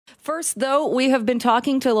First, though, we have been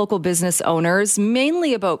talking to local business owners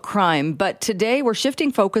mainly about crime, but today we're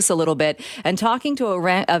shifting focus a little bit and talking to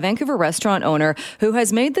a Vancouver restaurant owner who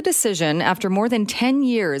has made the decision after more than 10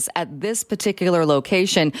 years at this particular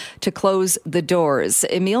location to close the doors.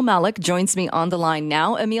 Emil Malik joins me on the line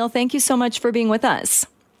now. Emil, thank you so much for being with us.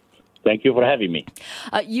 Thank you for having me.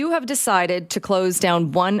 You have decided to close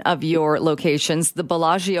down one of your locations, the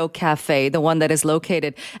Bellagio Cafe, the one that is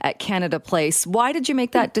located at Canada Place. Why did you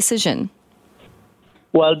make that decision?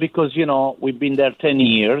 Well, because, we've been there 10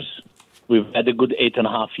 years. We've had a good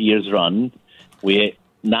 8.5 years run.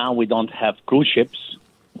 Now we don't have cruise ships.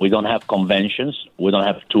 We don't have conventions. We don't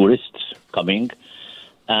have tourists coming.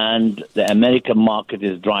 And the American market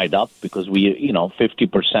is dried up because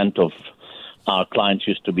 50% of our clients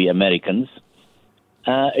used to be Americans.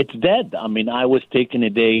 It's dead. I mean, I was taking a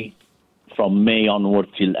day from May onward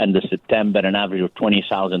till end of September, an average of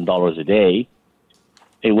 $20,000 a day.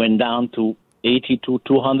 It went down to $80 to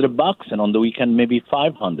 $200, and on the weekend maybe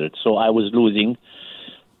 $500. So I was losing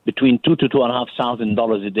between $2,000 to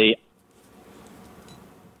 $2,500 a day.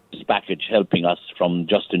 This package helping us from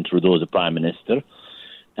Justin Trudeau, the Prime Minister,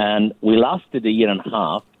 and we lasted a year and a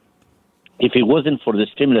half. If it wasn't for the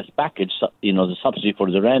stimulus package, the subsidy for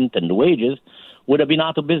the rent and the wages, would have been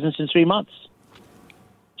out of business in 3 months.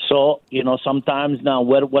 So, sometimes now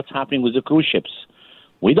what's happening with the cruise ships?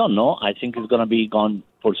 We don't know. I think it's going to be gone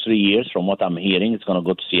for 3 years from what I'm hearing. It's going to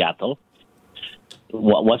go to Seattle.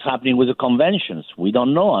 What's happening with the conventions? We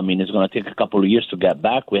don't know. I mean, it's going to take a couple of years to get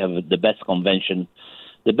back. We have the best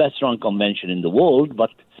run convention in the world, but,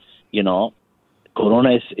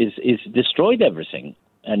 Corona is destroyed everything.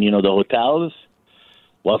 And, the hotels,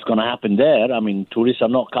 what's going to happen there? I mean, tourists are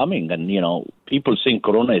not coming. And, people think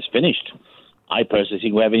Corona is finished. I personally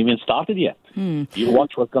think we haven't even started yet. You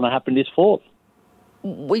watch what's going to happen this fall.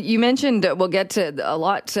 Well, you mentioned, we'll get to a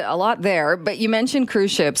lot there, but you mentioned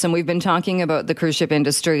cruise ships, and we've been talking about the cruise ship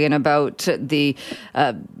industry and about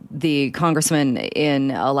the congressman in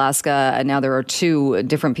Alaska. And now there are 2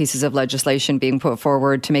 different pieces of legislation being put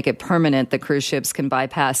forward to make it permanent that cruise ships can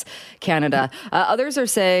bypass Canada. Others are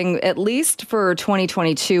saying at least for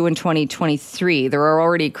 2022 and 2023, there are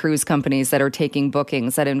already cruise companies that are taking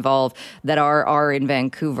bookings that are in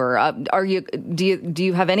Vancouver. Do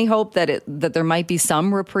you have any hope that there might be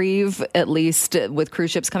some reprieve, at least with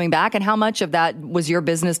cruise ships coming back? And how much of that was your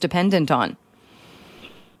business dependent on?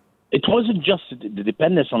 It wasn't just the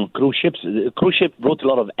dependence on cruise ships. The cruise ship brought a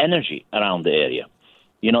lot of energy around the area.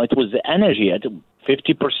 It was the energy at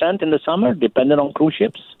 50% in the summer, dependent on cruise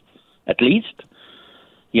ships, at least.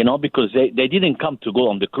 Because they didn't come to go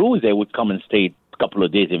on the cruise. They would come and stay a couple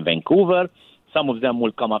of days in Vancouver. Some of them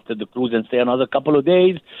will come after the cruise and stay another couple of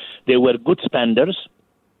days. They were good spenders.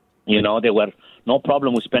 They were no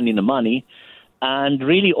problem with spending the money. And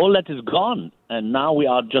really all that is gone. And now we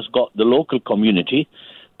are just got the local community.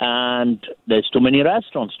 And there's too many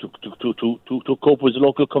restaurants to cope with the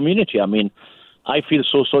local community. I mean, I feel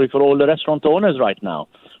so sorry for all the restaurant owners right now.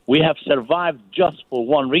 We have survived just for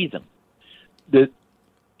one reason. The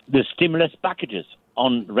stimulus packages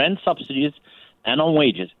on rent subsidies and on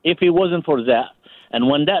wages. If it wasn't for that, and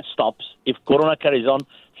when that stops, if Corona carries on,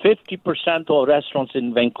 50% of restaurants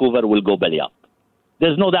in Vancouver will go belly up.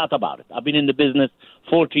 There's no doubt about it. I've been in the business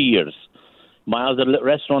 40 years. My other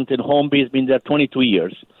restaurant in Holmby has been there 22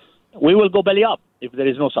 years. We will go belly up if there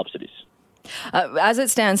is no subsidies. As it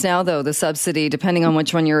stands now, though, the subsidy, depending on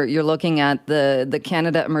which one you're looking at, the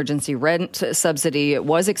Canada Emergency Rent Subsidy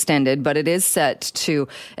was extended, but it is set to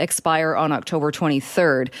expire on October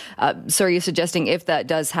 23rd. So are you suggesting if that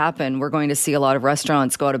does happen, we're going to see a lot of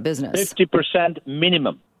restaurants go out of business? 50%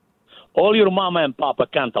 minimum. All your mama and papa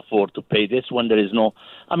can't afford to pay this when there is no...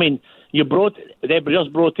 I mean, they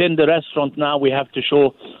just brought in the restaurant now. We have to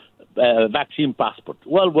show vaccine passport.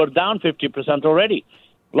 Well, we're down 50% already.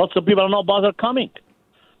 Lots of people are not bothered coming.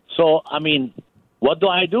 So, I mean, what do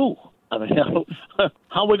I do? I mean,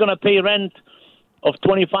 how are we going to pay rent of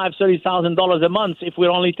 $25,000, $30,000 a month if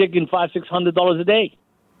we're only taking $500, $600 a day?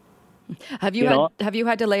 Have you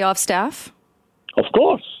had to lay off staff? Of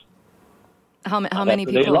course. How many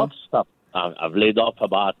people? I've laid off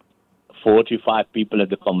about 45 people at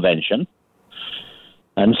the convention.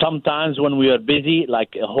 And sometimes when we are busy,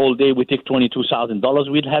 like a whole day, we take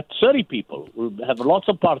 $22,000, we'd have 30 people. We'll have lots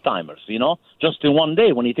of part-timers, just in one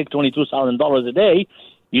day. When you take $22,000 a day,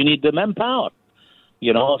 you need the manpower,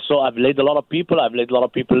 So I've laid a lot of people. I've laid a lot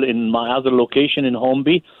of people in my other location in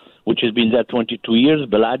Holmby, which has been there 22 years,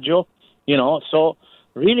 Bellagio, So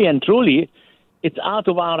really and truly, it's out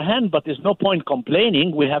of our hand, but there's no point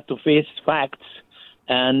complaining. We have to face facts.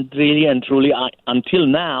 And really and truly, until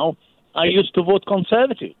now, I used to vote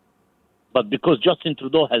Conservative. But because Justin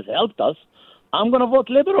Trudeau has helped us, I'm going to vote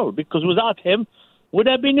Liberal, because without him, would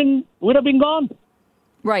have been gone.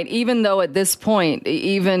 Right. Even though at this point,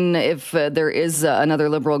 even if there is another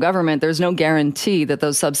Liberal government, there's no guarantee that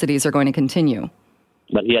those subsidies are going to continue.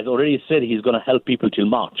 But he has already said he's going to help people till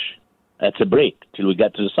March. That's a break till we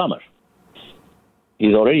get to the summer.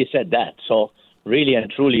 He's already said that. So really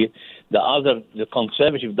and truly, the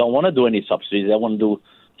Conservatives don't want to do any subsidies. They want to do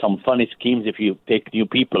some funny schemes. If you take new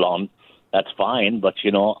people on, that's fine. But,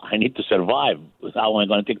 I need to survive. How am I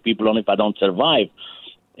going to take people on if I don't survive?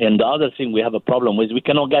 And the other thing we have a problem with, we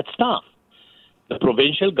cannot get staff. The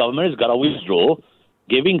provincial government has got to withdraw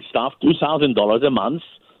giving staff $2,000 a month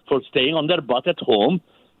for staying on their butt at home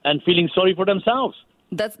and feeling sorry for themselves.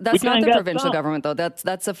 That's not the provincial government, though.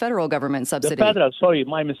 That's a federal government subsidy. The federal, sorry,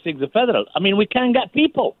 my mistake, the federal. I mean, we can't get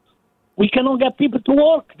people. We cannot get people to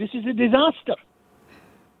work. This is a disaster.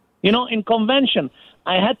 In convention,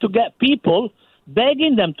 I had to get people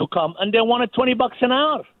begging them to come, and they wanted $20 an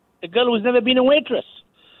hour. A girl who's never been a waitress.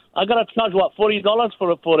 I got to charge, $40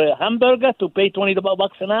 for a hamburger to pay $20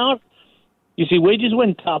 an hour? You see, wages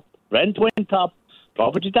went up, rent went up,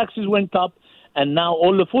 property taxes went up, and now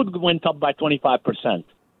all the food went up by 25%.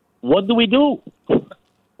 What do? We got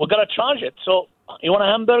to charge it. So you want a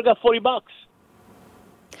hamburger, $40?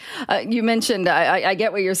 You mentioned, I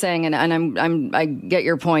get what you're saying, and I get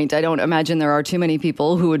your point. I don't imagine there are too many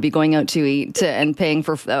people who would be going out to eat and paying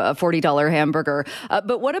for a $40 hamburger.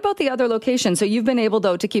 But what about the other locations? So you've been able,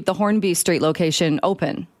 though, to keep the Hornby Street location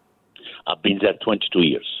open. I've been there 22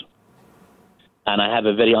 years. And I have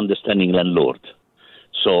a very understanding landlord.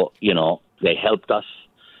 So, they helped us.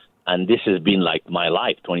 And this has been like my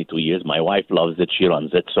life, 22 years. My wife loves it. She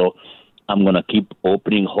runs it. So I'm going to keep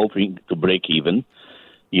opening, hoping to break even.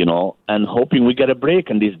 And hoping we get a break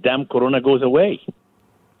and this damn corona goes away.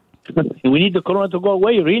 We need the corona to go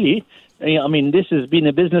away, really. I mean, this has been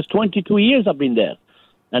a business, 22 years I've been there.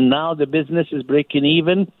 And now the business is breaking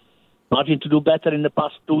even, starting to do better in the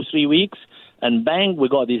past 2-3 weeks. And bang, we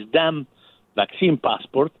got this damn vaccine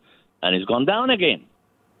passport and it's gone down again.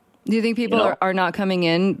 Do you think people are not coming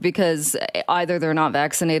in because either they're not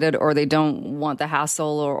vaccinated or they don't want the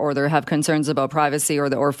hassle or they have concerns about privacy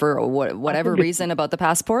or for whatever reason about the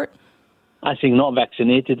passport? I think not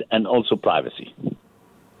vaccinated and also privacy.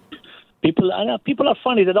 People are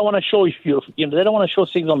funny. They don't want to show they don't want to show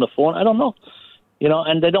things on the phone. I don't know.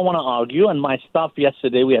 And they don't want to argue. And my staff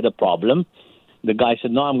yesterday, we had a problem. The guy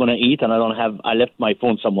said, no, I'm going to eat and I left my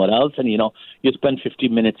phone somewhere else. And, you spend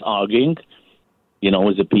 15 minutes arguing,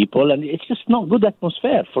 with the people, and it's just not good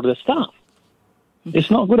atmosphere for the staff.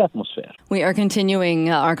 It's not good atmosphere. We are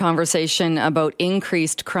continuing our conversation about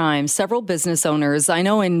increased crime. Several business owners, I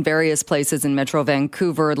know in various places in Metro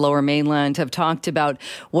Vancouver, Lower Mainland, have talked about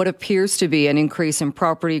what appears to be an increase in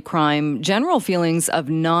property crime, general feelings of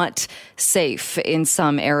not safe in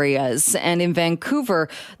some areas. And in Vancouver,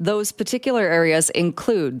 those particular areas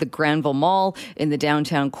include the Granville Mall in the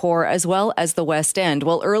downtown core, as well as the West End.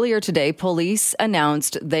 Well, earlier today, police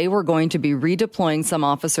announced they were going to be redeploying some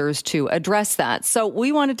officers to address that. So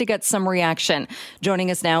we wanted to get some reaction.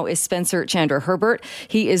 Joining us now is Spencer Chandra Herbert.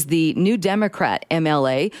 He is the New Democrat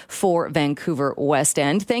MLA for Vancouver West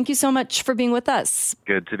End. Thank you so much for being with us.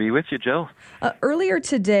 Good to be with you, Jill. Earlier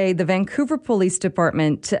today, the Vancouver Police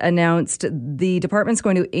Department announced the department's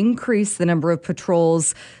going to increase the number of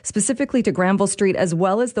patrols specifically to Granville Street as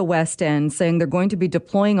well as the West End, saying they're going to be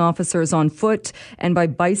deploying officers on foot and by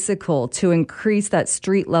bicycle to increase that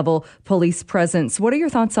street-level police presence. What are your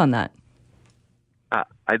thoughts on that?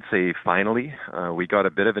 I'd say finally, we got a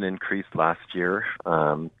bit of an increase last year.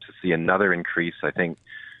 To see another increase, I think,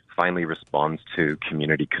 finally responds to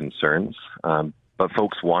community concerns. But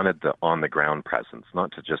folks wanted the on-the-ground presence,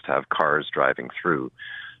 not to just have cars driving through,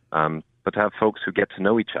 but to have folks who get to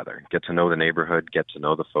know each other, get to know the neighborhood, get to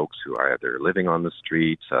know the folks who are either living on the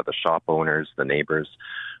streets, the shop owners, the neighbors,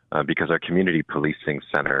 because our community policing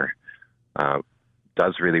center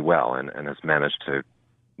does really well and has managed to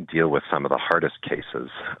deal with some of the hardest cases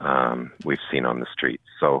we've seen on the street.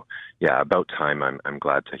 So, yeah, about time. I'm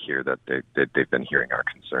glad to hear that they've been hearing our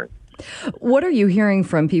concern. What are you hearing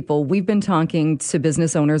from people? We've been talking to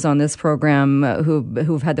business owners on this program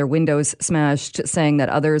who've had their windows smashed, saying that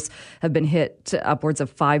others have been hit upwards of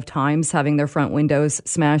 5 times, having their front windows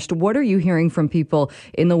smashed. What are you hearing from people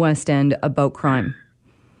in the West End about crime?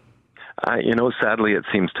 Sadly, it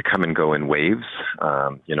seems to come and go in waves.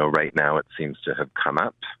 Right now it seems to have come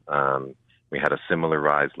up. We had a similar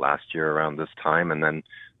rise last year around this time, and then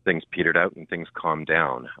things petered out and things calmed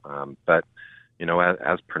down. But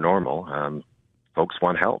as per normal, folks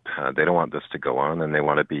want help. They don't want this to go on, and they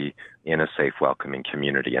want to be in a safe, welcoming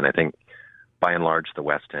community. And I think by and large, the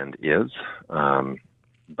West End is,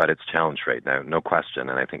 but it's challenged right now, no question.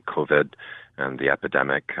 And I think COVID and the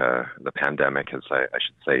epidemic, the pandemic, as I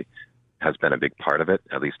should say, has been a big part of it,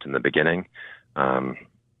 at least in the beginning.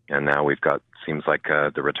 And now we've got, seems like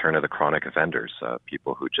the return of the chronic offenders,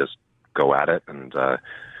 people who just go at it and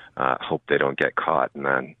hope they don't get caught. And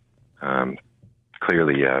then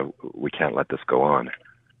clearly we can't let this go on.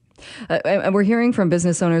 And we're hearing from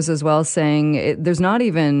business owners as well saying there's not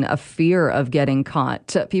even a fear of getting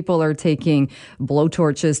caught. People are taking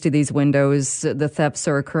blowtorches to these windows. The thefts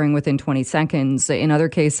are occurring within 20 seconds. In other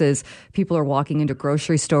cases, people are walking into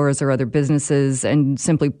grocery stores or other businesses and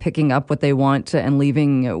simply picking up what they want and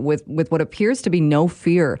leaving with what appears to be no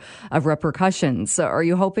fear of repercussions. Are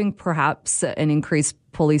you hoping perhaps an increased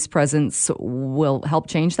police presence will help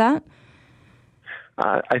change that?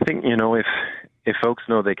 I think, if folks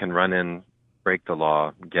know they can run in, break the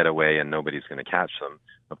law, get away, and nobody's going to catch them,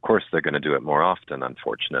 of course they're going to do it more often,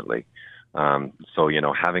 unfortunately. So,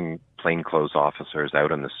 having plainclothes officers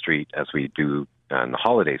out on the street, as we do in the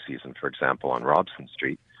holiday season, for example, on Robson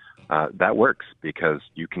Street, that works because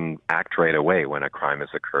you can act right away when a crime is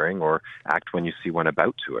occurring or act when you see one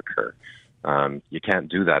about to occur. You can't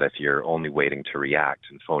do that if you're only waiting to react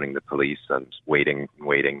and phoning the police and waiting,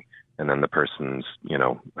 and then the person's,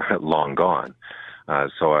 long gone.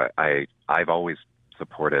 So I've always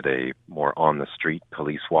supported a more on-the-street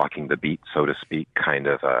police walking the beat, so to speak, kind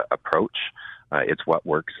of approach. It's what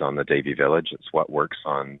works on the Davie Village. It's what works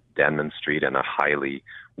on Denman Street in a highly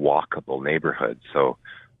walkable neighborhood. So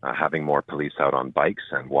having more police out on bikes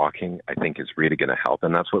and walking, I think, is really going to help.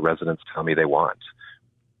 And that's what residents tell me they want.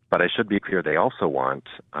 But I should be clear, they also want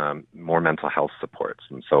more mental health supports.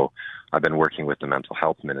 And so I've been working with the Mental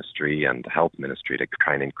Health Ministry and the Health Ministry to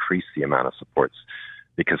try and increase the amount of supports,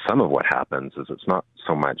 because some of what happens is it's not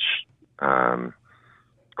so much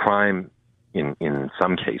crime in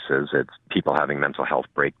some cases, it's people having mental health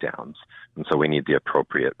breakdowns. And so we need the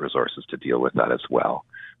appropriate resources to deal with that as well,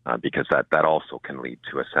 because that also can lead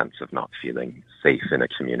to a sense of not feeling safe in a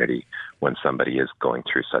community when somebody is going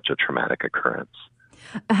through such a traumatic occurrence.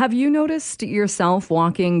 Have you noticed yourself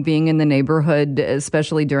being in the neighborhood,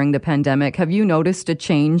 especially during the pandemic? Have you noticed a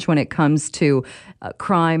change when it comes to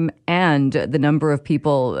crime and the number of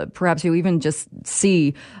people, perhaps you even just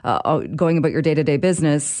see going about your day-to-day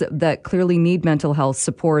business, that clearly need mental health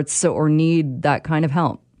supports or need that kind of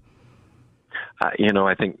help?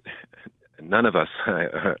 I think none of us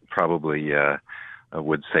probably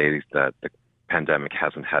would say that the pandemic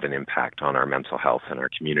hasn't had an impact on our mental health and our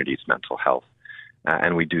community's mental health.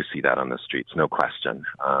 And we do see that on the streets, no question.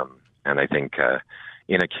 And I think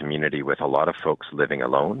in a community with a lot of folks living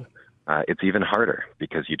alone, it's even harder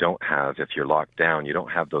because you don't have, if you're locked down, you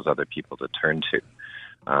don't have those other people to turn to.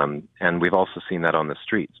 And we've also seen that on the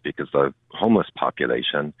streets because the homeless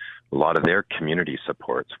population, a lot of their community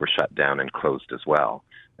supports were shut down and closed as well.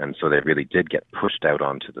 And so they really did get pushed out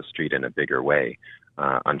onto the street in a bigger way,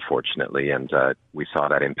 unfortunately. And we saw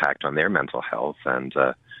that impact on their mental health and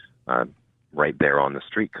right there on the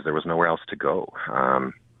street because there was nowhere else to go.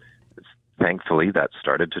 Thankfully, that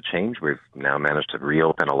started to change. We've now managed to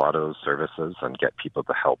reopen a lot of those services and get people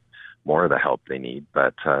the help, more of the help they need.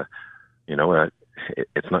 But,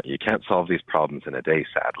 it's not, you can't solve these problems in a day,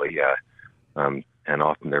 sadly. And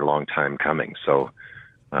often they're a long time coming. So,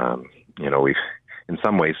 we've, in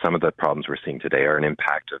some ways, some of the problems we're seeing today are an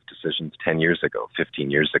impact of decisions 10 years ago,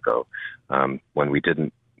 15 years ago, when we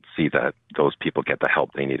didn't see that those people get the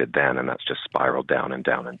help they needed then, and that's just spiraled down and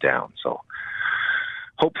down and down. So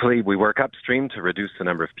hopefully we work upstream to reduce the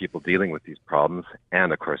number of people dealing with these problems,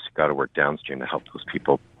 and of course you've got to work downstream to help those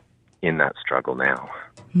people in that struggle now.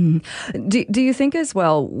 Do you think as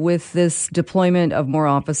well, with this deployment of more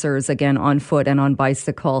officers, again, on foot and on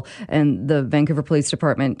bicycle, and the Vancouver Police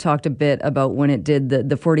Department talked a bit about when it did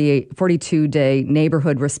the 42-day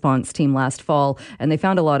neighborhood response team last fall, and they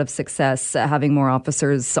found a lot of success having more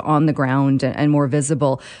officers on the ground and more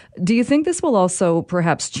visible. Do you think this will also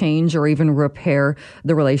perhaps change or even repair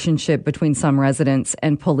the relationship between some residents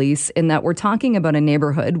and police, in that we're talking about a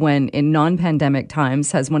neighborhood when in non-pandemic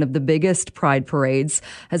times has one of the biggest pride parades,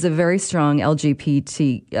 has a very strong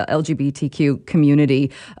LGBTQ community.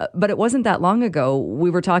 But it wasn't that long ago. We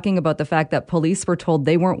were talking about the fact that police were told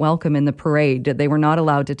they weren't welcome in the parade. They were not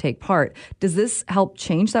allowed to take part. Does this help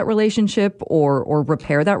change that relationship or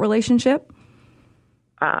repair that relationship?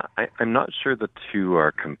 I'm not sure the two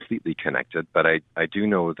are completely connected, but I do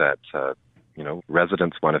know that,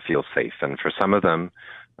 residents want to feel safe. And for some of them,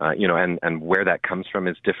 and where that comes from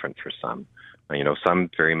is different for some. Some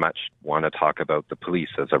very much want to talk about the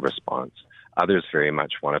police as a response. Others very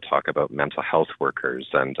much want to talk about mental health workers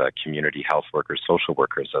and community health workers, social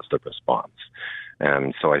workers as the response.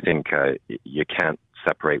 And so I think you can't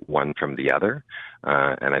separate one from the other.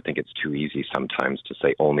 And I think it's too easy sometimes to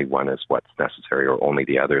say only one is what's necessary or only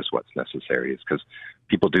the other is what's necessary, is because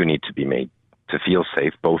people do need to be made to feel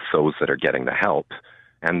safe, both those that are getting the help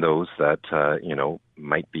and those that,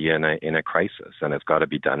 might be in a crisis, and it's got to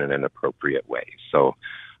be done in an appropriate way. So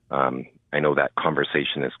I know that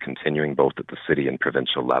conversation is continuing both at the city and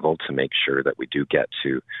provincial level to make sure that we do get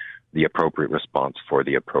to the appropriate response for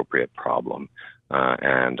the appropriate problem.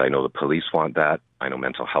 And I know the police want that. I know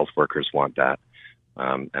mental health workers want that.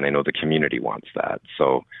 And I know the community wants that.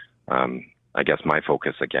 So I guess my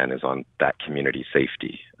focus, again, is on that community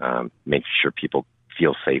safety, make sure people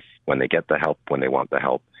feel safe when they get the help, when they want the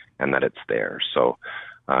help, and that it's there. So,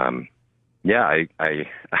 I'm glad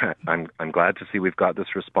to see we've got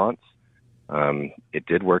this response. It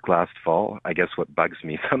did work last fall. I guess what bugs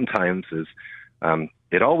me sometimes is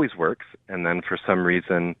it always works, and then for some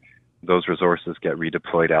reason those resources get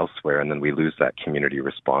redeployed elsewhere, and then we lose that community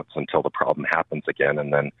response until the problem happens again,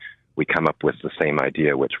 and then we come up with the same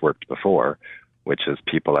idea which worked before, which is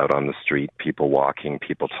people out on the street, people walking,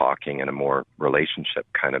 people talking in a more relationship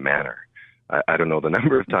kind of manner. I don't know the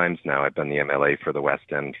number of times now. I've been the MLA for the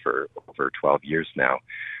West End for over 12 years now,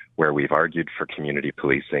 where we've argued for community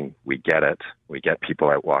policing. We get it. We get people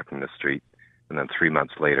out walking the street. And then 3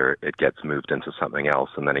 months later, it gets moved into something else.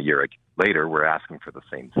 And then a year later, we're asking for the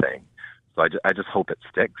same thing. So I just hope it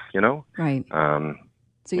sticks, Right.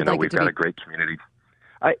 So we've got a great community.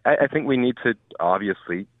 I think we need to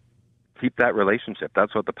obviously keep that relationship.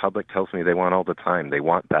 That's what the public tells me they want all the time. They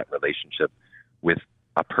want that relationship with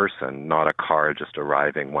a person, not a car just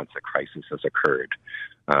arriving once a crisis has occurred.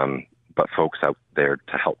 But folks out there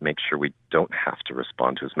to help make sure we don't have to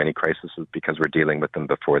respond to as many crises because we're dealing with them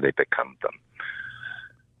before they become them.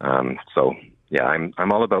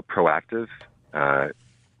 I'm all about proactive.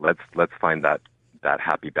 Let's find that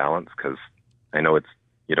happy balance, because I know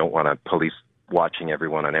you don't want a police watching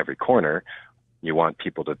everyone on every corner. You want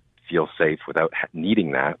people to feel safe without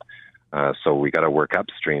needing that. So we got to work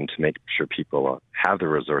upstream to make sure people have the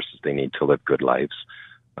resources they need to live good lives.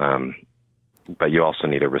 But you also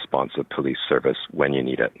need a responsive police service when you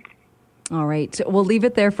need it. All right. We'll leave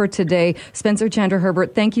it there for today. Spencer Chandra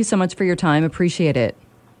Herbert, thank you so much for your time. Appreciate it.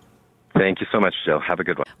 Thank you so much, Jill. Have a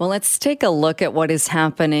good one. Well, let's take a look at what is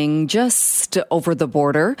happening just over the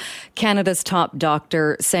border. Canada's top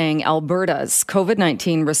doctor saying Alberta's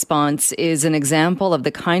COVID-19 response is an example of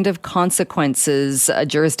the kind of consequences a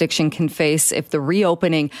jurisdiction can face if the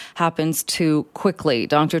reopening happens too quickly.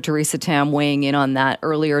 Dr. Theresa Tam weighing in on that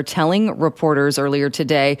earlier, telling reporters earlier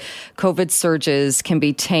today, COVID surges can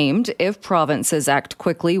be tamed if provinces act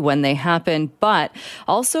quickly when they happen, but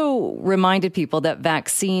also reminded people that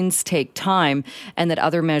vaccines take time and that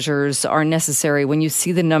other measures are necessary when you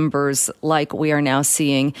see the numbers like we are now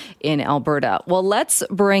seeing in Alberta. Well, let's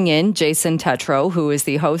bring in Jason Tetreault, who is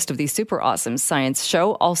the host of the Super Awesome Science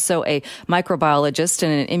Show, also a microbiologist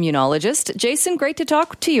and an immunologist. Jason, great to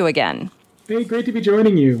talk to you again. Hey, great to be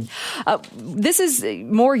joining you. This is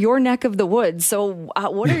more your neck of the woods. So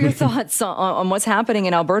what are your thoughts on what's happening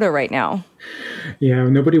in Alberta right now? Yeah,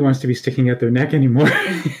 nobody wants to be sticking at their neck anymore.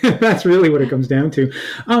 That's really what it comes down to.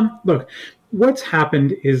 Look, what's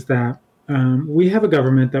happened is that we have a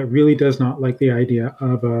government that really does not like the idea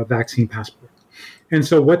of a vaccine passport. And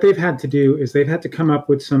so what they've had to do is they've had to come up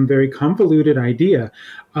with some very convoluted idea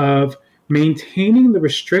of maintaining the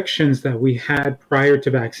restrictions that we had prior to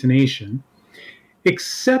vaccination,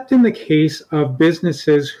 except in the case of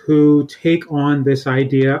businesses who take on this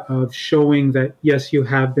idea of showing that, yes, you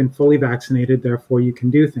have been fully vaccinated, therefore you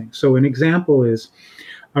can do things. So an example is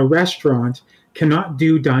a restaurant cannot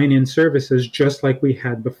do dine-in services just like we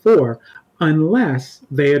had before unless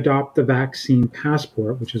they adopt the vaccine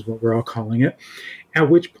passport, which is what we're all calling it, at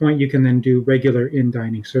which point you can then do regular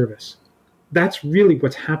in-dining service. That's really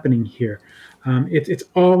what's happening here. It's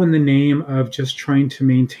all in the name of just trying to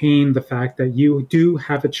maintain the fact that you do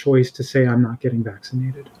have a choice to say, I'm not getting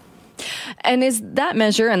vaccinated. And is that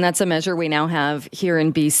measure, and that's a measure we now have here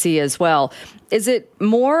in BC as well, is it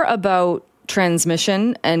more about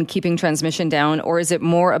transmission and keeping transmission down, or is it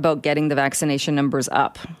more about getting the vaccination numbers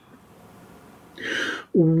up?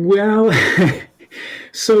 Well,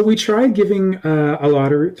 so we tried giving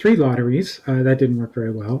three lotteries. That didn't work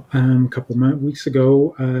very well. A couple of weeks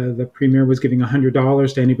ago, the premier was giving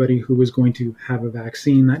 $100 to anybody who was going to have a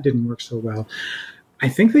vaccine. That didn't work so well. I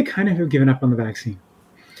think they kind of have given up on the vaccine.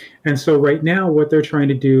 And so right now, what they're trying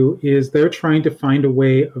to do is they're trying to find a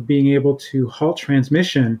way of being able to halt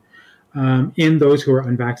transmission in those who are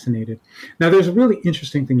unvaccinated. Now, there's a really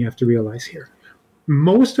interesting thing you have to realize here.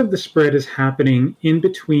 Most of the spread is happening in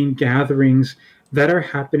between gatherings that are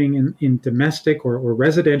happening in domestic or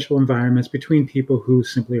residential environments between people who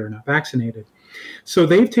simply are not vaccinated. So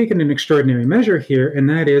they've taken an extraordinary measure here, and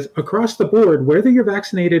that is across the board, whether you're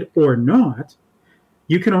vaccinated or not,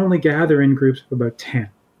 you can only gather in groups of about 10.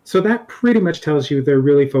 So that pretty much tells you they're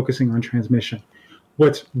really focusing on transmission.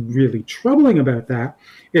 What's really troubling about that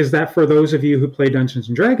is that for those of you who play Dungeons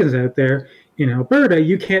and Dragons out there, in Alberta,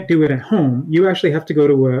 you can't do it at home. You actually have to go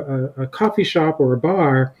to a coffee shop or a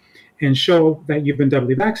bar and show that you've been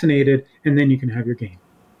doubly vaccinated, and then you can have your game.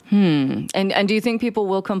 And do you think people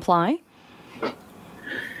will comply?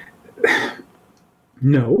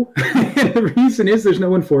 No. The reason is there's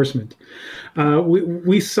no enforcement.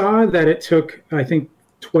 We saw that it took, I think,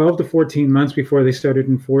 12 to 14 months before they started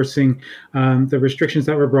enforcing the restrictions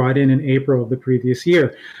that were brought in April of the previous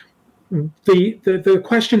year. The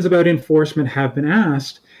questions about enforcement have been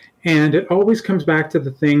asked, and it always comes back to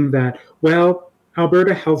the thing that, well,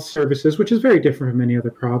 Alberta Health Services, which is very different from any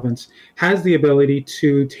other province, has the ability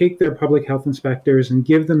to take their public health inspectors and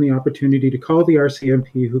give them the opportunity to call the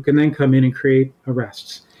RCMP, who can then come in and create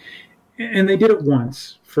arrests. And they did it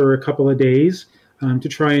once for a couple of days to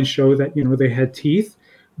try and show that, they had teeth.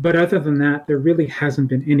 But other than that, there really hasn't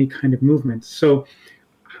been any kind of movement. So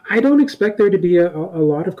I don't expect there to be a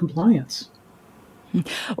lot of compliance.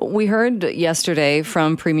 We heard yesterday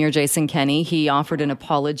from Premier Jason Kenney. He offered an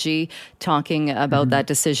apology talking about that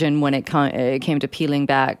decision when it came to peeling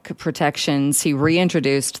back protections. He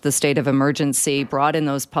reintroduced the state of emergency, brought in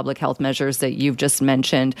those public health measures that you've just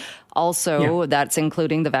mentioned. Also, that's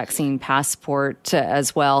including the vaccine passport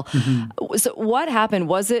as well. So what happened?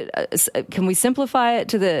 Was it, can we simplify it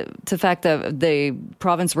to the fact that the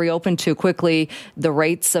province reopened too quickly, the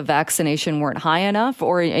rates of vaccination weren't high enough?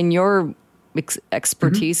 Or in your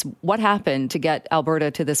expertise, what happened to get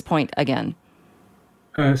Alberta to this point again?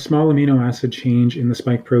 A small amino acid change in the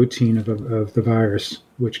spike protein of the virus,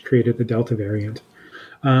 which created the Delta variant.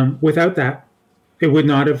 Without that, it would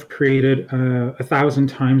not have created 1,000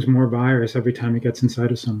 times more virus every time it gets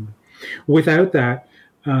inside of someone. Without that,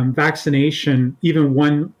 vaccination, even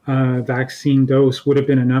one vaccine dose would have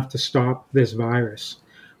been enough to stop this virus.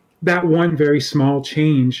 That one very small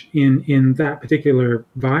change in that particular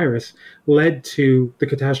virus led to the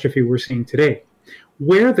catastrophe we're seeing today.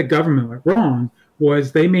 Where the government went wrong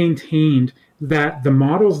was they maintained that the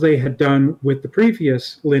models they had done with the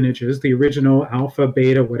previous lineages, the original alpha,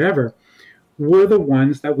 beta, whatever, were the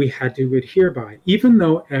ones that we had to adhere by, even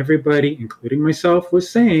though everybody, including myself, was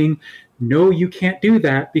saying, no, you can't do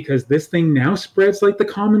that because this thing now spreads like the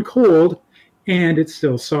common cold and it's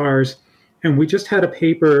still SARS. And we just had a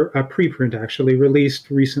paper, a preprint actually, released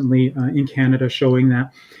recently in Canada showing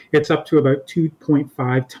that it's up to about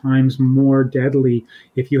 2.5 times more deadly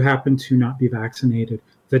if you happen to not be vaccinated,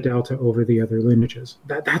 the Delta over the other lineages.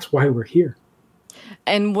 That's why we're here.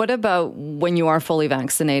 And what about when you are fully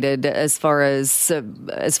vaccinated, as far as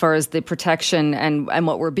the protection and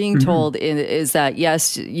what we're being told is that,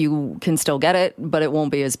 yes, you can still get it, but it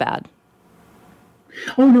won't be as bad?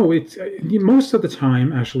 Oh, no, it's most of the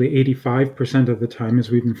time, actually 85% of the time, as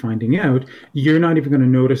we've been finding out, you're not even going to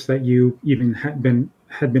notice that you even had been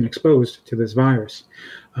exposed to this virus.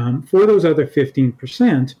 For those other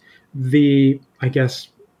 15%, I guess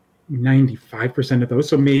 95% of those,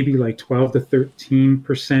 so maybe like 12 to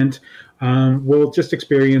 13%, will just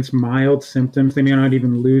experience mild symptoms. They may not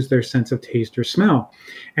even lose their sense of taste or smell.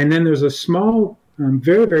 And then there's a small,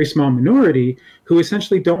 very, very small minority who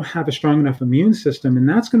essentially don't have a strong enough immune system, and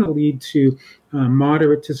that's going to lead to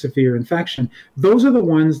moderate to severe infection. Those are the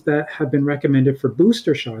ones that have been recommended for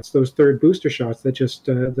booster shots, those third booster shots that just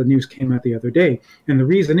the news came out the other day. And the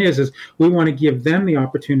reason is we want to give them the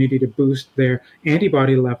opportunity to boost their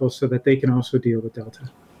antibody levels so that they can also deal with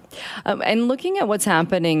Delta. And looking at what's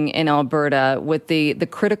happening in Alberta with the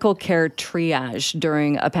critical care triage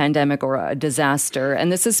during a pandemic or a disaster,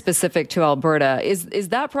 and this is specific to Alberta, is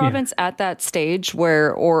that province at that stage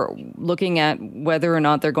where, or looking at whether or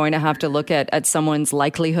not they're going to have to look at someone's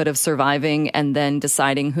likelihood of surviving and then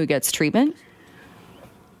deciding who gets treatment?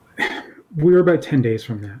 We're about 10 days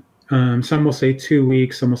from that. Some will say 2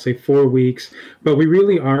 weeks, some will say 4 weeks, but we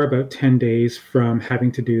really are about 10 days from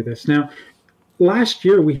having to do this. Now, last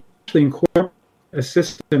year, we actually incorporated a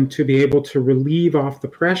system to be able to relieve off the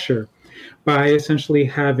pressure by essentially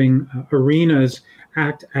having arenas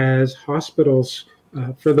act as hospitals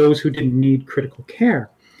for those who didn't need critical care.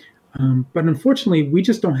 But unfortunately, we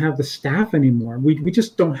just don't have the staff anymore. We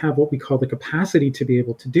just don't have what we call the capacity to be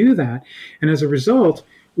able to do that. And as a result,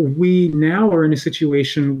 we now are in a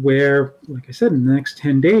situation where, like I said, in the next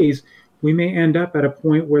 10 days, we may end up at a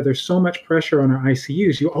point where there's so much pressure on our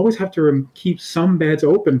ICUs. You always have to keep some beds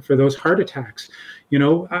open for those heart attacks.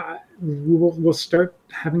 We'll start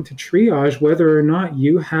having to triage whether or not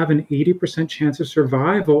you have an 80% chance of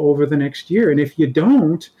survival over the next year. And if you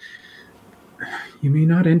don't, you may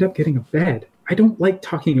not end up getting a bed. I don't like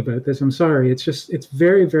talking about this. I'm sorry. It's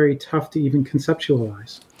very, very tough to even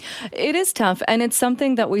conceptualize. It is tough. And it's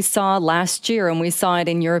something that we saw last year, and we saw it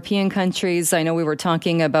in European countries. I know we were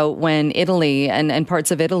talking about when Italy and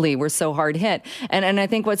parts of Italy were so hard hit. And I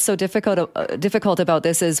think what's so difficult about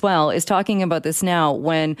this as well is talking about this now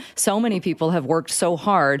when so many people have worked so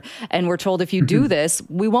hard and we're told if you do this,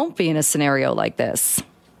 we won't be in a scenario like this.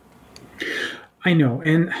 I know.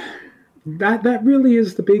 And that really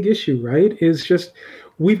is the big issue, right? Is just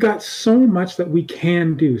we've got so much that we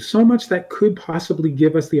can do, so much that could possibly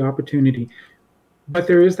give us the opportunity. But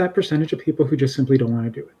there is that percentage of people who just simply don't want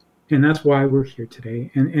to do it. And that's why we're here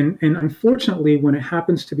today. And unfortunately, when it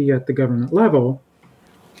happens to be at the government level,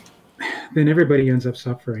 then everybody ends up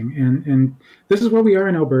suffering. And this is where we are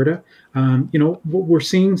in Alberta. We're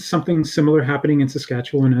seeing something similar happening in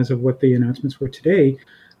Saskatchewan as of what the announcements were today.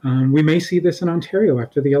 We may see this in Ontario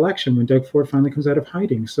after the election when Doug Ford finally comes out of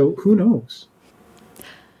hiding. So who knows?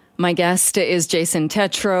 My guest is Jason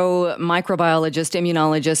Tetreault, microbiologist,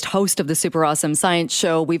 immunologist, host of the Super Awesome Science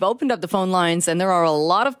Show. We've opened up the phone lines, and there are a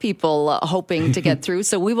lot of people hoping to get through,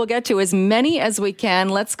 so we will get to as many as we can.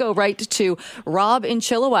 Let's go right to Rob in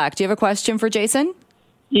Chilliwack. Do you have a question for Jason?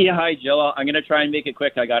 Yeah, hi, Jill. I'm going to try and make it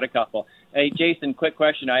quick. I got a couple. Hey, Jason, quick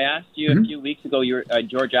question. I asked you a few weeks ago,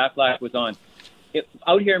 George Aflac was on.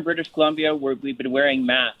 Out here in British Columbia, where we've been wearing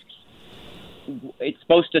masks, it's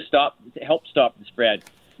supposed to help stop the spread.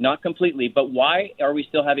 Not completely, but why are we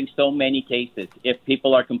still having so many cases if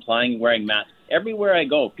people are complying and wearing masks? Everywhere I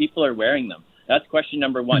go, people are wearing them. That's question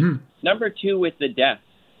number one. Number two, with the deaths,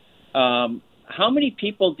 how many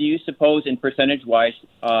people do you suppose, in percentage-wise,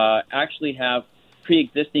 actually have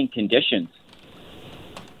pre-existing conditions?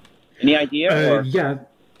 Any idea? Yeah.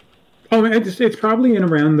 Oh, it's probably in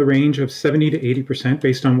around the range of 70 to 80%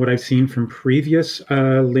 based on what I've seen from previous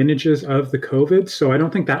lineages of the COVID. So I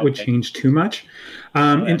don't think that would change too much.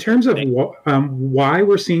 In terms of why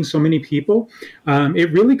we're seeing so many people,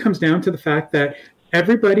 it really comes down to the fact that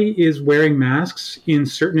everybody is wearing masks in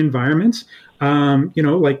certain environments.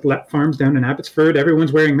 Like Let Farms down in Abbotsford,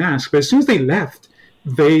 everyone's wearing masks. But as soon as they left,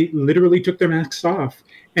 they literally took their masks off.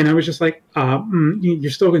 And I was just like, you're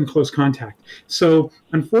still in close contact. So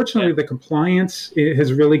unfortunately, the compliance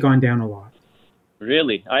has really gone down a lot.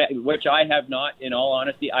 Really? Which I have not, in all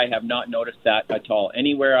honesty, I have not noticed that at all.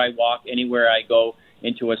 Anywhere I walk, anywhere I go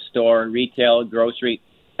into a store, retail, grocery,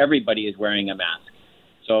 everybody is wearing a mask.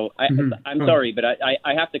 So I'm sorry, but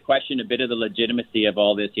I have to question a bit of the legitimacy of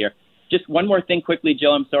all this here. Just one more thing quickly,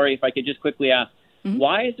 Jill, I'm sorry if I could just quickly ask.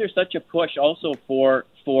 Why is there such a push also for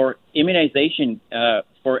immunization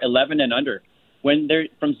for 11 and under? When they're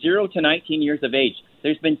from 0 to 19 years of age,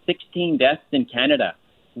 there's been 16 deaths in Canada.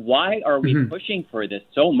 Why are we pushing for this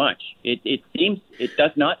so much? It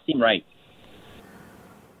does not seem right.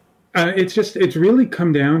 It's really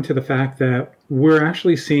come down to the fact that we're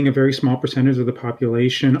actually seeing a very small percentage of the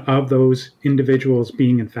population of those individuals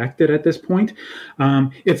being infected at this point.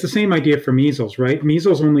 It's the same idea for measles, right?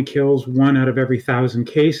 Measles only kills 1 out of every 1,000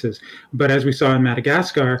 cases. But as we saw in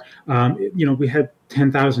Madagascar, we had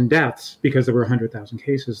 10,000 deaths because there were 100,000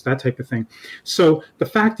 cases, that type of thing. So the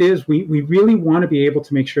fact is, we really want to be able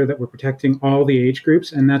to make sure that we're protecting all the age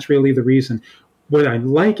groups, and that's really the reason. What I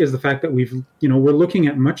like is the fact that we're looking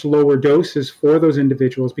at much lower doses for those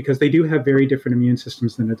individuals because they do have very different immune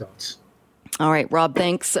systems than adults. All right, Rob,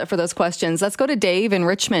 thanks for those questions. Let's go to Dave in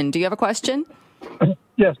Richmond. Do you have a question?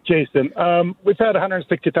 Yes, Jason. We've had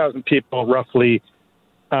 160,000 people roughly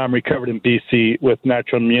recovered in BC with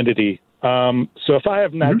natural immunity. So if I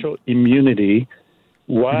have natural immunity,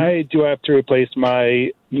 why do I have to replace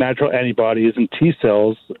my natural antibodies and T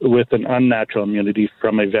cells with an unnatural immunity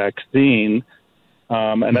from a vaccine?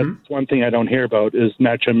 And that's one thing I don't hear about is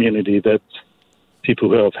natural immunity, that people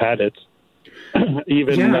who have had it. There's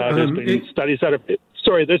been studies out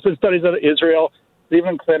of Israel,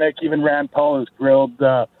 Cleveland Clinic, even Rand Paul has grilled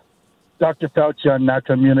Dr. Fauci on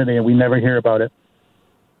natural immunity, and we never hear about it.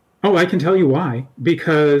 Oh, I can tell you why.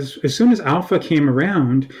 Because as soon as Alpha came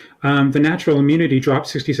around, the natural immunity dropped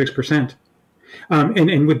 66%.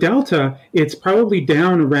 And with Delta, it's probably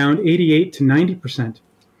down around 88 to 90%.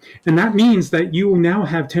 And that means that you will now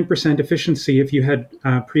have 10% efficiency if you had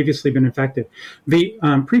previously been infected. The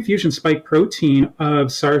prefusion spike protein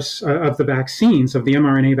of SARS, of the vaccines, of the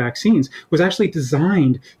mRNA vaccines, was actually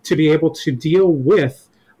designed to be able to deal with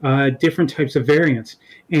different types of variants.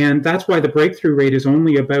 And that's why the breakthrough rate is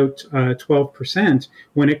only about 12%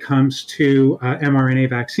 when it comes to mRNA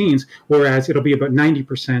vaccines, whereas it'll be about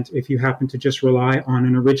 90% if you happen to just rely on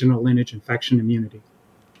an original lineage infection immunity.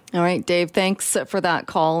 All right, Dave, thanks for that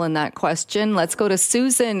call and that question. Let's go to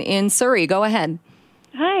Susan in Surrey. Go ahead.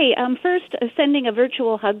 Hi. First, sending a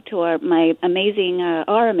virtual hug to our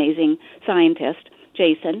amazing scientist,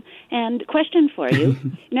 Jason. And question for you.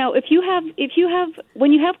 Now,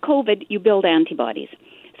 when you have COVID, you build antibodies.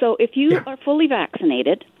 So if you are fully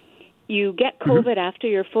vaccinated, you get COVID after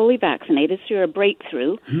you're fully vaccinated, so you're a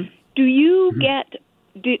breakthrough. Do you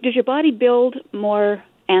does your body build more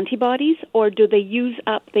antibodies, or do they use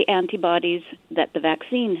up the antibodies that the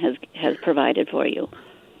vaccine has provided for you?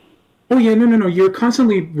 Oh, yeah, no. You're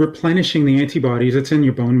constantly replenishing the antibodies. It's in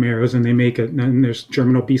your bone marrows, and they make it, and there's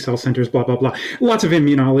germinal B cell centers, blah, blah, blah. Lots of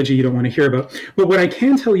immunology you don't want to hear about. But what I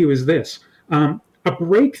can tell you is this. A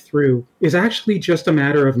breakthrough is actually just a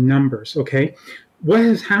matter of numbers, okay? What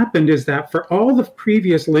has happened is that for all the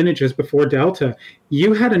previous lineages before Delta,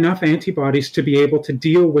 you had enough antibodies to be able to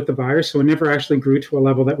deal with the virus, so it never actually grew to a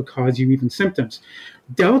level that would cause you even symptoms.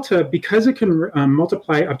 Delta, because it can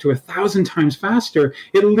multiply up to 1,000 times faster,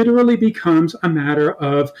 it literally becomes a matter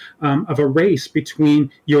of a race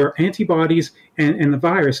between your antibodies and the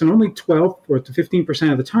virus. And only 12 or to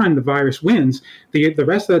 15% of the time, the virus wins. The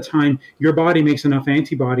rest of the time, your body makes enough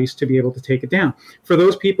antibodies to be able to take it down. For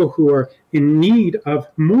those people who are in need of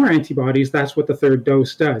more antibodies, that's what the third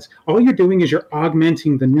dose does. All you're doing is you're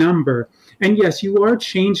augmenting the number. And yes, you are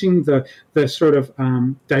changing the sort of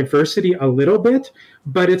diversity a little bit,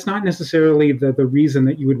 but it's not necessarily the reason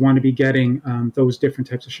that you would want to be getting those different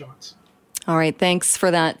types of shots. All right, thanks for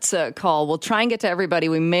that call. We'll try and get to everybody.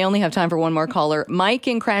 We may only have time for one more caller. Mike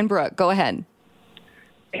in Cranbrook, go ahead.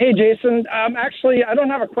 Hey, Jason. Actually, I don't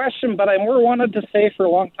have a question, but I more wanted to say for a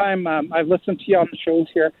long time, I've listened to you on the shows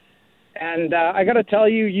here, and I got to tell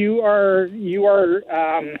you, you are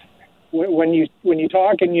when you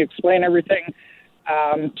talk and you explain everything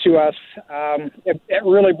to us, it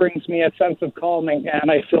really brings me a sense of calming, and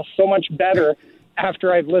I feel so much better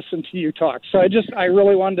after I've listened to you talk. So I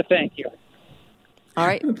really wanted to thank you. All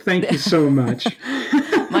right. Thank you so much.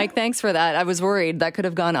 Mike, thanks for that. I was worried that could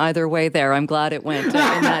have gone either way there. I'm glad it went in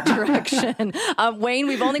that direction. Wayne,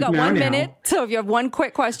 we've only got 1 minute, so if you have one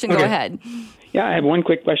quick question, go ahead. Yeah, I have one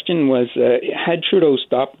quick question. Had Trudeau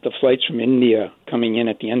stopped the flights from India coming in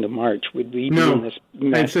at the end of March, would we be in this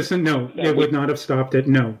mess? No, it would not have stopped it.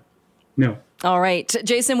 No. All right,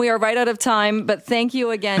 Jason, we are right out of time, but thank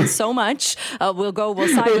you again so much. We'll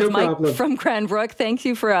side with Mike from Cranbrook. Thank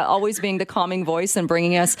you for always being the calming voice and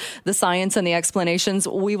bringing us the science and the explanations.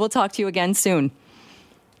 We will talk to you again soon.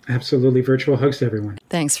 Absolutely. Virtual hugs to everyone.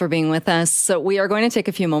 Thanks for being with us. So we are going to take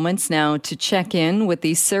a few moments now to check in with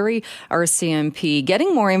the Surrey RCMP,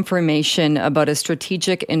 getting more information about a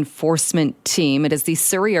strategic enforcement team. It is the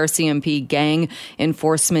Surrey RCMP Gang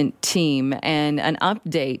Enforcement Team, and an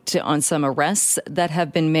update on some arrests that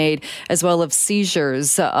have been made, as well as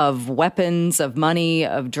seizures of weapons, of money,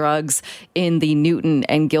 of drugs in the Newton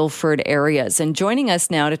and Guildford areas. And joining us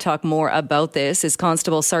now to talk more about this is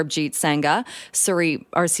Constable Sarbjeet Sangha, Surrey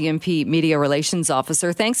RCMP Media Relations Officer.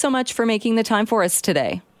 Thanks so much for making the time for us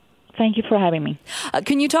today. Thank you for having me.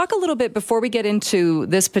 Can you talk a little bit, before we get into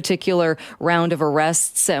this particular round of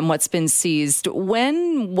arrests and what's been seized,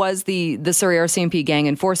 when was the Surrey RCMP Gang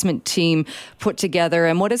Enforcement Team put together,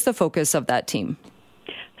 and what is the focus of that team?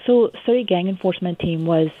 So Surrey Gang Enforcement Team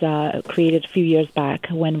was created a few years back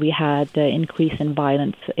when we had the increase in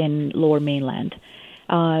violence in Lower Mainland.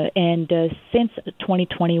 And since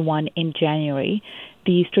 2021 in January,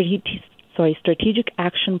 the strategic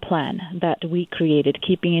action plan that we created,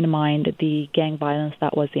 keeping in mind the gang violence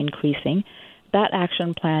that was increasing, that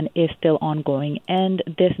action plan is still ongoing. And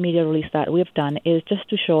this media release that we've done is just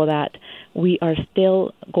to show that we are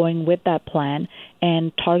still going with that plan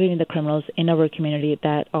and targeting the criminals in our community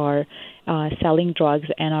that are selling drugs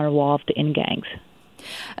and are involved in gangs.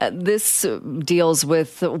 This deals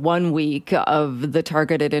with 1 week of the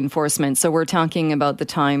targeted enforcement. So we're talking about the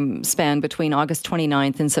time span between August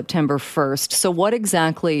 29th and September 1st. So what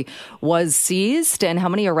exactly was seized and how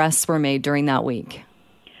many arrests were made during that week?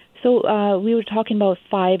 So we were talking about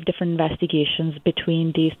 5 different investigations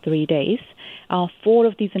between these 3 days. 4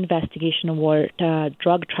 of these investigations were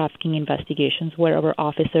drug trafficking investigations, where our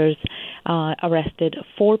officers arrested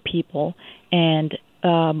 4 people and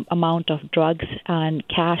amount of drugs and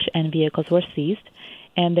cash and vehicles were seized.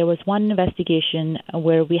 And there was one investigation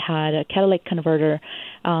where we had a catalytic converter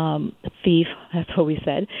thief, that's what we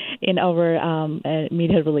said, in our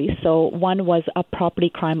media release. So one was a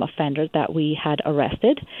property crime offender that we had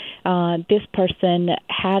arrested. This person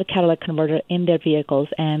had catalytic converter in their vehicles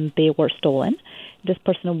and they were stolen. This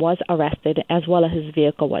person was arrested as well as his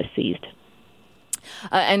vehicle was seized.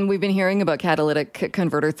 And we've been hearing about catalytic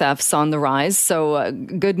converter thefts on the rise. So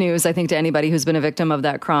good news, I think, to anybody who's been a victim of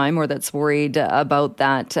that crime or that's worried about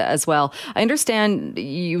that as well. I understand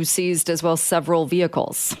you seized as well several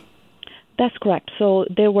vehicles. That's correct. So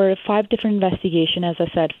there were 5 different investigations. As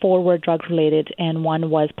I said, 4 were drug-related and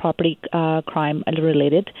 1 was property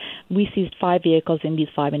crime-related. We seized 5 vehicles in these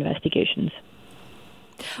 5 investigations.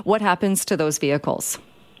 What happens to those vehicles?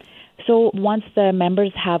 So once the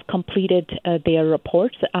members have completed their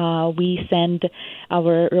reports, we send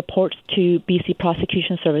our reports to BC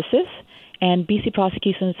Prosecution Services, and BC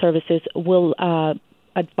Prosecution Services will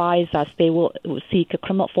advise us. They will seek a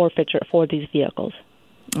criminal forfeiture for these vehicles.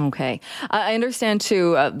 Okay. I understand,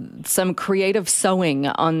 too, some creative sewing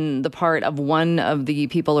on the part of one of the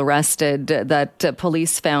people arrested that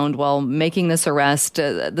police found while making this arrest.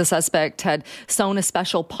 The suspect had sewn a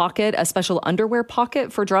special underwear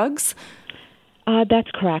pocket for drugs?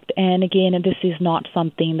 That's correct. And again, this is not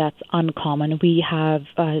something that's uncommon. We have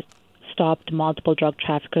stopped multiple drug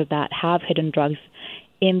traffickers that have hidden drugs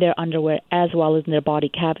in their underwear as well as in their body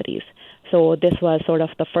cavities. So this was sort of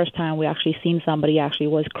the first time we actually seen somebody actually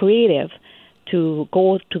was creative to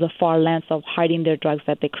go to the far lengths of hiding their drugs,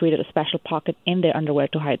 that they created a special pocket in their underwear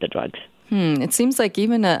to hide the drugs. It seems like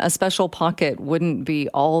even a special pocket wouldn't be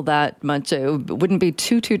all that much. It wouldn't be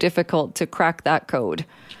too difficult to crack that code.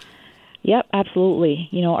 Yep, absolutely.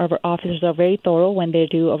 You know, our officers are very thorough when they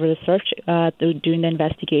do over the search, doing the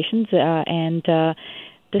investigations, and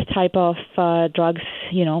this type of drugs,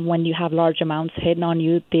 you know, when you have large amounts hidden on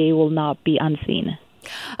you, they will not be unseen.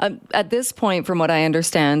 At this point, from what I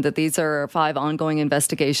understand, that these are 5 ongoing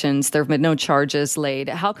investigations. There have been no charges laid.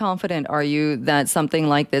 How confident are you that something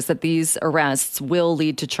like this, that these arrests will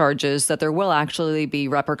lead to charges, that there will actually be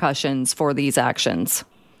repercussions for these actions?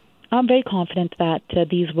 I'm very confident that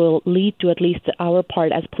these will lead to, at least our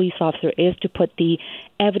part as police officer, is to put the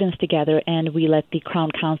evidence together, and we let the Crown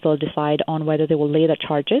Counsel decide on whether they will lay the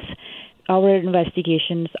charges. Our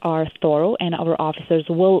investigations are thorough, and our officers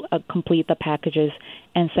will complete the packages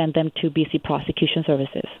and send them to BC Prosecution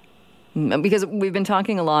Services. Because we've been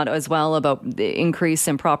talking a lot as well about the increase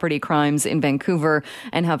in property crimes in Vancouver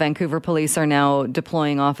and how Vancouver police are now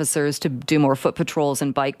deploying officers to do more foot patrols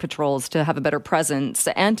and bike patrols to have a better presence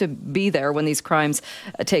and to be there when these crimes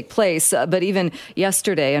take place. But even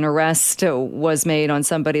yesterday, an arrest was made on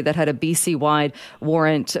somebody that had a BC-wide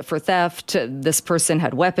warrant for theft. This person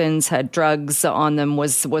had weapons, had drugs on them,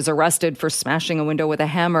 was arrested for smashing a window with a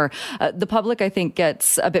hammer. The public, I think,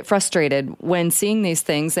 gets a bit frustrated when seeing these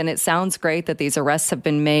things, and it sounds great that these arrests have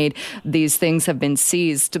been made, these things have been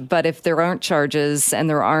seized, but if there aren't charges and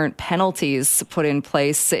there aren't penalties put in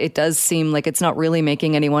place, it does seem like it's not really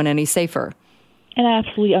making anyone any safer. And I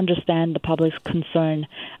absolutely understand the public's concern.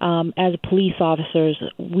 As police officers,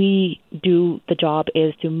 we do the job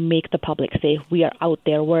is to make the public safe. We are out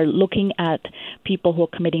there. We're looking at people who are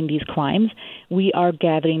committing these crimes. We are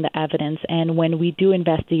gathering the evidence. And when we do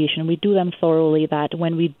investigation, we do them thoroughly, that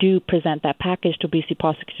when we do present that package to BC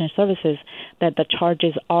Prosecution Services, that the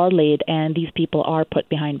charges are laid and these people are put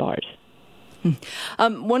behind bars.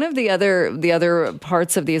 One of the other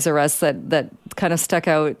parts of these arrests that kind of stuck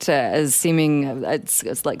out as seeming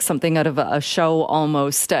it's like something out of a show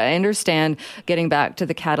almost. I understand, getting back to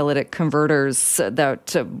the catalytic converters, that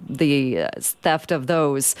the theft of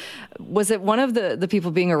those, was it one of the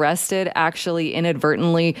people being arrested actually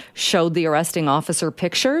inadvertently showed the arresting officer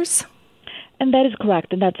pictures? And that is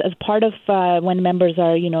correct. And that's as part of when members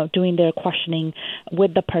are, doing their questioning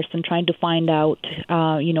with the person, trying to find out,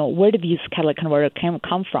 where did these catalytic converters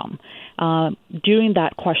come from. During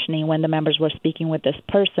that questioning, when the members were speaking with this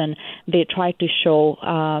person, they tried to show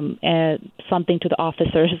something to the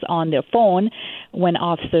officers on their phone. When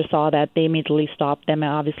officers saw that, they immediately stopped them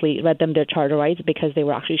and obviously read them their charter rights, because they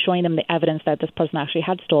were actually showing them the evidence that this person actually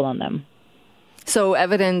had stolen them. So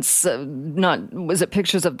evidence, was it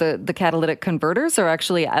pictures of the catalytic converters, or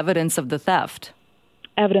actually evidence of the theft?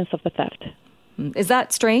 Evidence of the theft. Is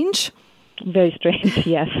that strange? Very strange,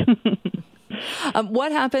 yes.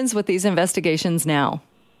 What happens with these investigations now?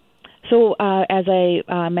 So as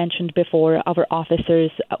I mentioned before, our officers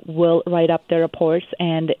will write up their reports,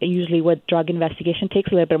 and usually with drug investigation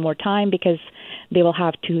takes a little bit more time because they will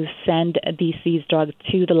have to send these seized drugs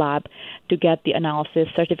to the lab to get the analysis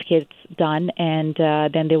certificates done, and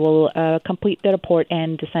then they will complete the report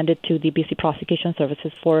and send it to the BC Prosecution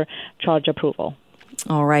Services for charge approval.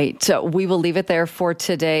 All right. So we will leave it there for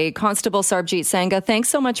today. Constable Sarbjeet Sangha, thanks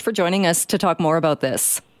so much for joining us to talk more about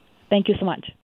this. Thank you so much.